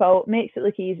through people, makes it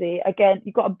look easy. Again,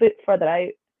 you've got a boot further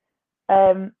out.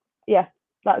 Yeah,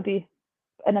 that would be,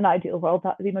 in an ideal world,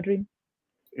 that would be my dream.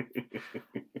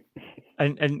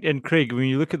 And Craig, when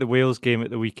you look at the Wales game at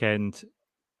the weekend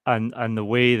and the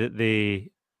way that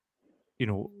they, you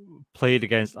know, played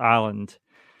against Ireland,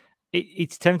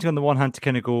 it's tempting on the one hand to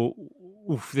kind of go,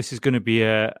 oof, this is going to be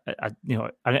a you know,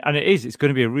 and it's going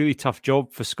to be a really tough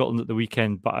job for Scotland at the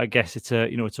weekend. But I guess it's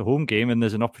a home game, and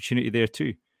there's an opportunity there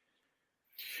too.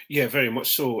 Yeah, very much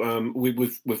so.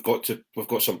 We've got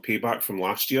some payback from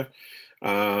last year.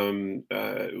 You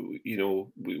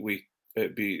know,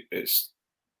 it's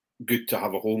good to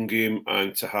have a home game,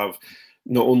 and to have,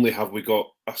 not only have we got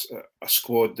a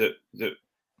squad that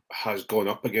has gone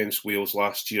up against Wales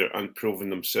last year and proven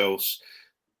themselves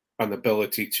an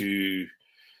ability to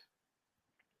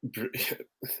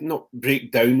not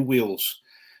break down Wales,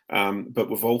 but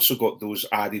we've also got those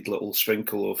added little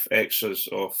sprinkle of extras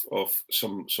of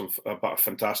some about a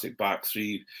fantastic back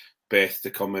three, Beth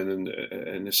to come in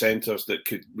the centres that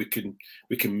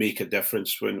we can make a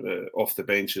difference when off the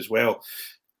bench as well.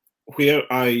 Where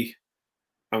I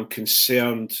am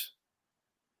concerned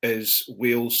is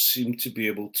Wales seem to be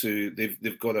able to.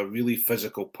 They've got a really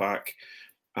physical pack,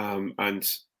 and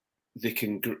they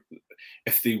can,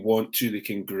 if they want to, they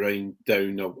can grind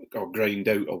down or grind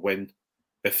out a win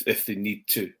if they need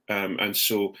to. And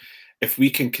so, if we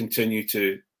can continue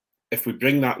to, if we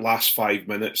bring that last 5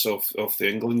 minutes of the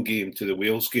England game to the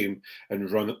Wales game and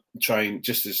try and,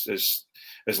 just as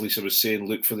Lisa was saying,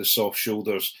 look for the soft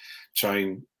shoulders, try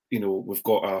and, you know, we've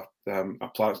got a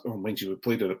mind you, we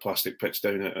played on a plastic pitch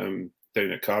down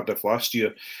at Cardiff last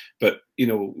year, but, you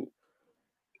know,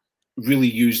 really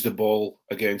use the ball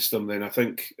against them, then I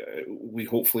think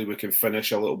hopefully we can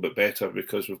finish a little bit better,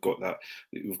 because we've got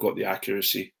the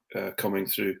accuracy coming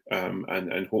through,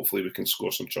 and hopefully we can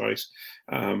score some tries.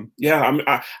 I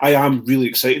am really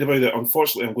excited about it.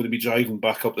 Unfortunately, I'm going to be driving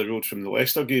back up the road from the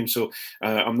Leicester game, so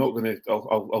I'm not going to.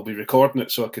 I'll be recording it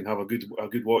so I can have a good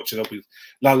watch, and I'll be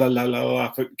la la la la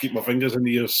la, keep my fingers in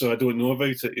the ears so I don't know about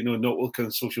it. You know, not look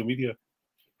on social media.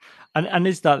 And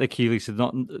is that the key, Lisa?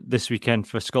 Not this weekend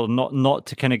for Scotland, not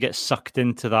to kind of get sucked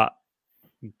into that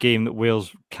game that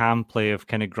Wales can play of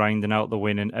kind of grinding out the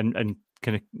win and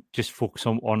kind of just focus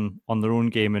on their own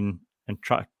game and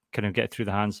try to kind of get through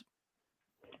the hands.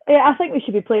 Yeah, I think we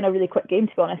should be playing a really quick game,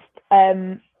 to be honest.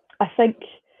 I think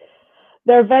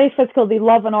they're very physical. They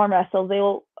love an arm wrestle.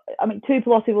 Tuia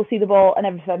Pelosi will see the ball and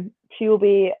everything. She will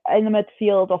be in the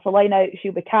midfield off the line out.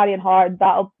 She'll be carrying hard.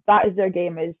 That is their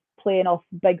game, is playing off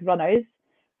big runners.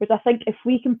 Which I think if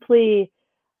we can play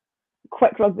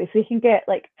quick rugby, if we can get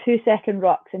like 2-second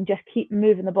rucks and just keep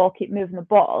moving the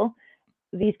ball,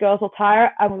 these girls will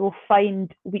tire, and we will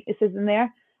find weaknesses in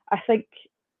there. I think,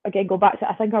 again,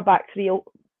 I think our back three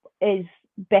is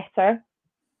better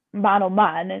man on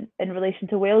man in relation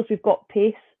to Wales. We've got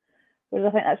pace, whereas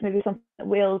I think that's maybe something that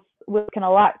Wales kind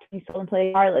of lacked when you saw them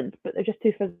play Ireland, but they're just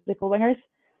too physical wingers.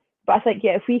 But I think,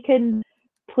 yeah, if we can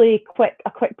play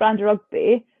a quick brand of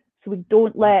rugby, so we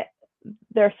don't let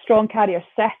their strong carriers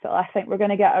settle, I think we're going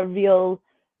to get a real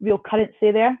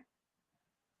currency there.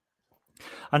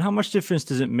 And how much difference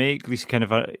does it make, Lisa? Kind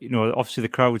of, obviously the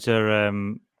crowds are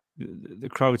the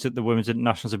crowds at the Women's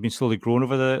Internationals have been slowly growing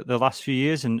over the last few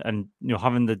years, and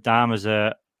having the Dam as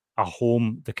a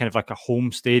home, the kind of like a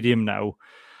home stadium now.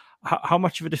 How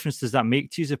much of a difference does that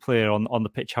make to you as a player on the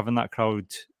pitch, having that crowd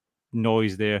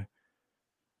noise there?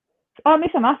 Oh, it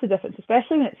makes a massive difference,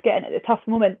 especially when it's getting at the tough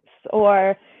moments,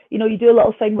 or you do a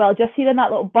little thing well. Just hearing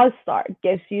that little buzz start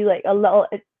gives you like a little,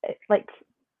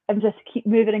 and just keep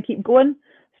moving and keep going.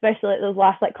 Especially like those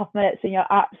last like couple minutes when you're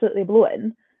absolutely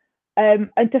blowing. And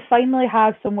to finally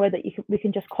have somewhere that we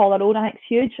can just call our own, I think it's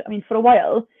huge. I mean, for a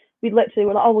while, we literally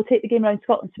were like, oh, we'll take the game around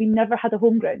Scotland. So we never had a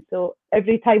home ground. So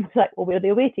every time it's like, well, we're the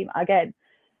away team again.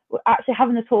 We're actually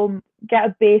having this home, get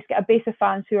a base of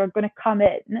fans who are going to come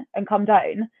in and come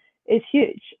down is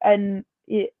huge. And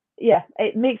yeah,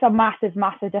 it makes a massive,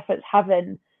 massive difference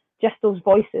having just those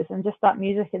voices and just that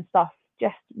music and stuff.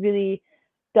 Just really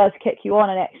does kick you on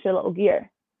an extra little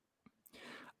gear.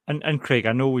 And Craig,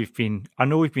 I know we've been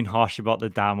harsh about the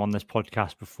Dam on this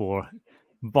podcast before,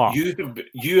 but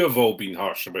you have all been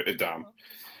harsh about the Dam.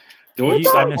 We,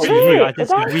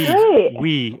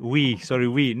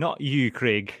 not you,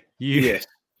 Craig. Yes.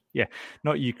 Yeah,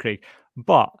 not you, Craig.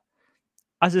 But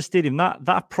as a stadium,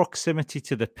 that proximity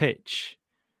to the pitch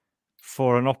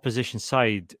for an opposition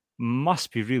side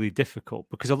must be really difficult,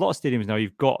 because a lot of stadiums now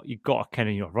you've got a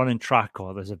kind of running track,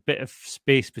 or there's a bit of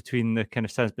space between the kind of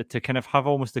stands, but to kind of have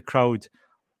almost the crowd,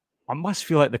 I must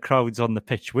feel like the crowd's on the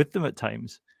pitch with them at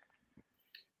times.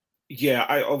 Yeah,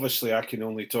 I can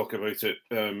only talk about it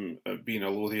being a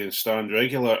Lothian stand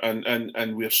regular,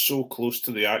 and we're so close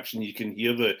to the action. You can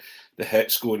hear the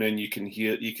hits going in. You can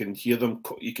hear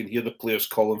the players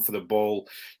calling for the ball.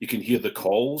 You can hear the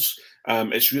calls.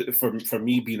 It's really, for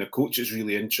me being a coach, it's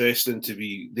really interesting to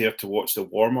be there to watch the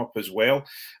warm up as well.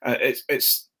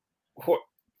 It's what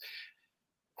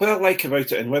I like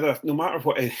about it, and whether no matter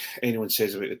what anyone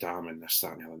says about the Dam and this,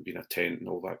 that, and the other, being a tent and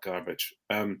all that garbage.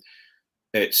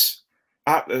 It's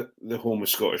at the home of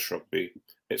Scottish rugby.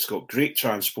 It's got great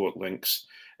transport links.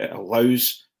 It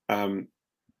allows the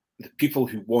people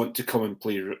who want to come and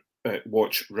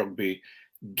watch rugby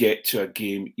get to a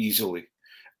game easily.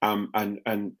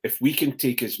 And if we can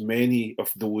take as many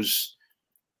of those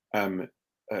hurdles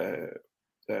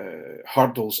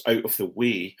out of the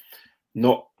way,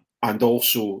 and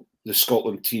also the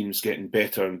Scotland teams getting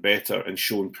better and better and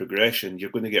showing progression,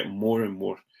 you're going to get more and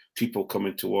more people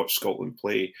coming to watch Scotland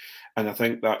play. And I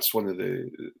think that's one of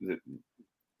the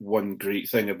one great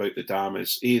thing about the Dam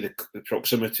is the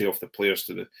proximity of the players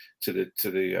to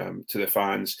the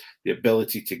fans, the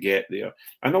ability to get there,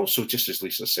 and also, just as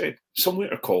Lisa said, somewhere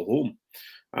to call home,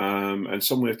 and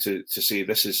somewhere to say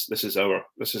this is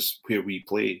where we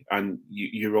play. And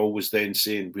you're always then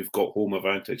saying we've got home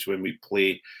advantage when we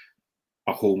play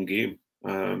a home game.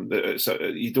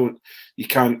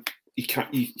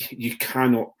 You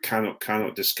cannot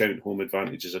discount home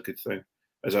advantage as a good thing,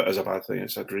 as a bad thing.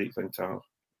 It's a great thing to have.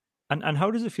 And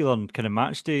how does it feel on kind of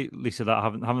match day, Lisa, that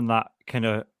having that kind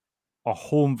of a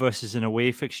home versus an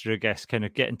away fixture, I guess, kind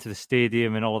of getting to the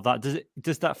stadium and all of that?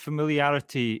 Does that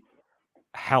familiarity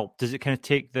help? Does it kind of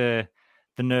take the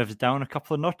nerves down a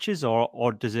couple of notches,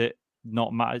 or does it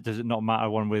not matter? Does it not matter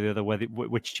one way or the other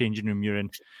which changing room you're in?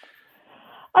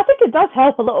 I think it does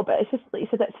help a little bit. It's just, like you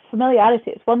said, it's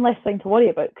familiarity. It's one less thing to worry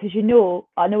about, because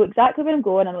I know exactly where I'm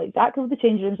going. I know exactly where the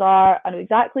change rooms are. I know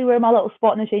exactly where my little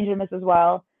spot in the change room is as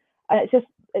well. And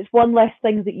it's one less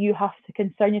thing that you have to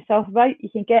concern yourself about. You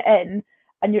can get in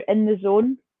and you're in the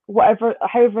zone.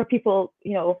 However people,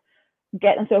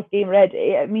 get themselves game ready,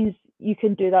 it means you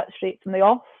can do that straight from the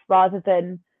off, rather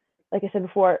than, like I said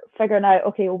before, figuring out,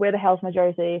 okay, well, where the hell's my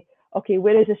jersey? Okay,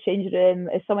 where is this change room?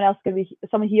 Is someone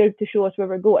here to show us where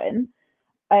we're going?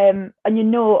 And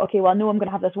okay, well, I know I'm going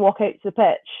to have this walk out to the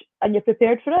pitch, and you're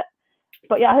prepared for it.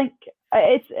 But yeah, I think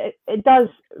it does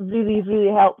really,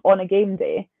 really help on a game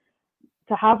day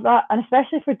to have that, and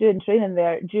especially if we're doing training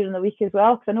there during the week as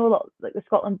well, because I know a lot, like the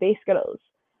Scotland base girls,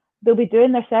 they'll be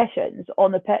doing their sessions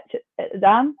on the pitch at the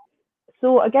Dam.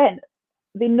 So again,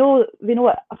 they know it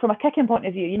from a kicking point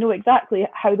of view. You know exactly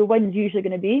how the wind's usually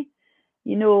going to be.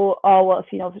 If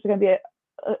there's going to be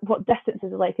what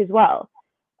distances are like as well.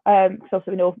 Because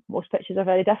also we know most pitches are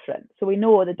very different. So we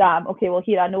know the Dam, okay, well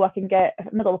here I know I can get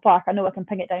middle of the park, I know I can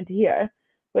ping it down to here.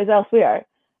 Whereas elsewhere,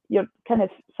 you're kind of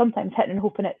sometimes hitting and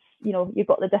hoping it's, you've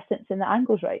got the distance and the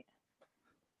angles right.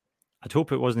 I'd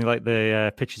hope it wasn't like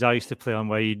the pitches I used to play on,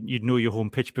 where you'd know your home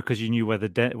pitch because you knew where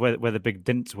the big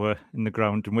dints were in the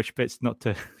ground and which bits not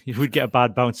to. You would get a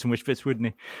bad bounce and which bits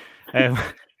wouldn't you?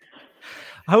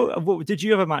 What did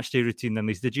you have a match day routine then,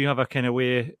 Lisa? Did you have a kind of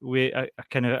a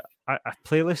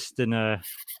playlist and a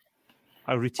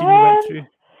routine you went through?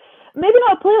 Maybe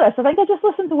not a playlist. I think I just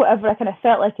listened to whatever I kind of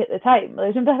felt like at the time.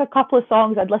 There's a couple of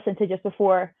songs I'd listen to just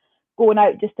before going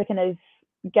out, just to kind of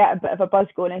get a bit of a buzz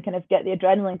going and kind of get the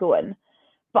adrenaline going.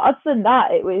 But other than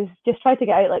that, it was just try to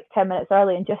get out like 10 minutes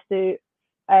early and just do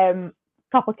a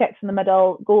couple of kicks in the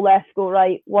middle, go left, go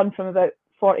right, one from about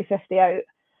 40, 50 out,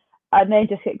 and then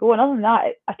just get going. Other than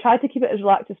that, I tried to keep it as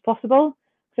relaxed as possible.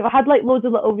 So if I had like loads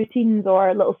of little routines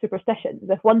or little superstitions,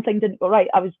 if one thing didn't go right,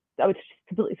 I would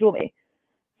completely throw me.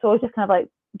 So I was just kind of like,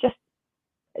 just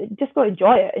go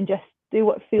enjoy it and just do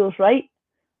what feels right.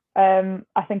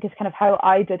 I think is kind of how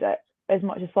I did it as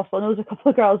much as possible. And there was a couple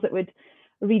of girls that would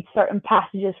read certain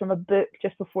passages from a book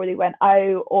just before they went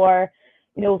out, or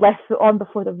left foot on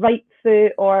before the right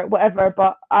foot, or whatever.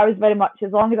 But I was very much,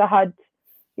 as long as I had,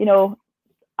 a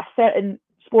certain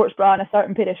sports bra and a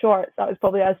certain pair of shorts, that was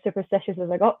probably as superstitious as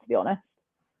I got, to be honest.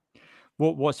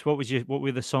 What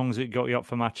were the songs that got you up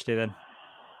for match day then?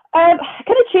 Kind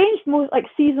of changed most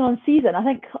season on season. I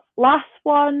think last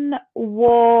one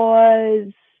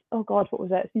was, oh God, what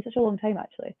was it? It's been such a long time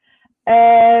actually.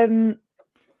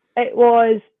 It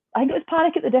was, I think it was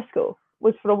Panic at the Disco,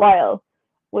 was for a while,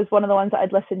 was one of the ones that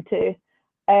I'd listened to.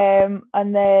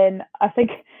 And then I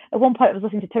think at one point I was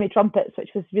listening to Timmy Trumpets, which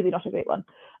was really not a great one,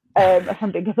 if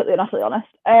I'm being completely and utterly honest.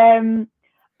 And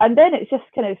then it's just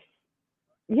kind of,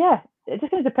 it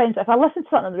just kind of depends. If I listened to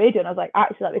something on the radio and I was like,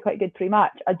 actually, that'd be quite good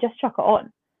pre-match, I'd just chuck it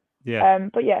on. Yeah.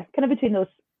 But yeah, kind of between those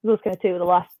kind of two, the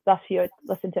last few I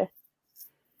listened to.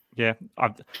 Yeah,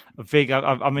 I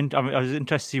was interested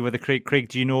to see whether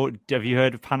Craig, have you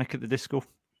heard of Panic at the Disco?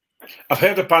 I've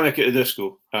heard of Panic at the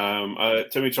Disco.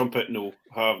 Timmy Trumpet, no,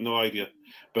 I have no idea.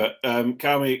 But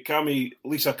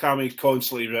Lisa Cammy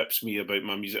constantly rips me about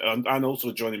my music, and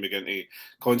also Johnny McGinty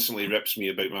constantly rips me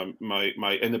about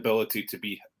my inability to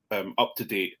be up to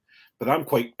date. But I'm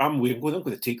going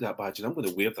to take that badge and I'm going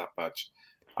to wear that badge.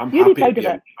 I'm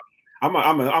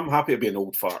happy to be an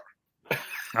old fart.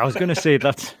 I was going to say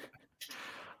that.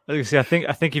 I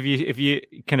think if you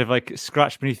kind of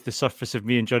scratch beneath the surface of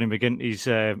me and Johnny McGinty's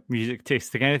music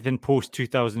taste, anything post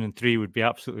 2003 would be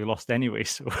absolutely lost anyway.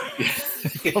 So,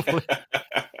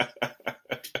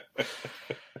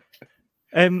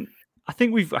 I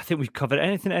think we've covered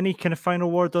anything. Any kind of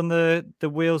final word on the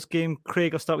Wales game,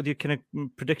 Craig? I'll start with your kind of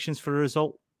predictions for a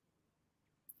result.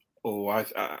 Oh, I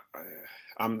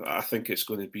think it's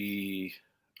going to be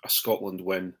a Scotland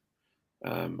win.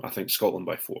 I think Scotland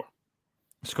by 4.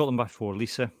 Scotland by 4,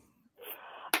 Lisa.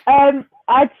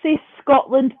 I'd say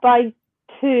Scotland by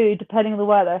 2, depending on the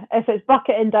weather. If it's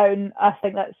bucketing down, I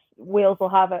think that's Wales will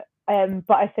have it.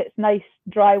 But if it's nice,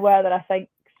 dry weather, I think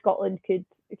Scotland could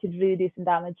really do some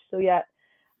damage. So yeah,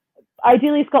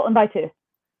 ideally Scotland by 2.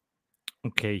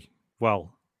 Okay,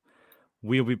 well,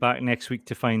 we'll be back next week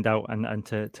to find out and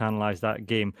to analyse that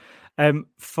game.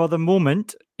 For the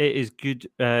moment, it is good.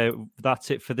 That's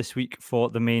it for this week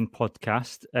for the main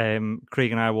podcast.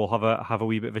 Craig and I will have a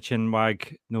wee bit of a chin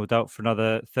wag, no doubt, for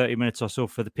another 30 minutes or so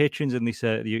for the patrons. And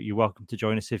Lisa, you're welcome to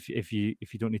join us if you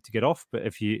don't need to get off. But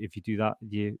if you do that,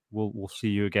 we'll see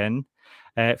you again.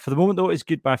 For the moment, though, it's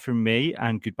goodbye from me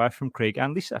and goodbye from Craig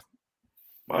and Lisa.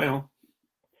 Bye all.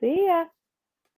 See ya.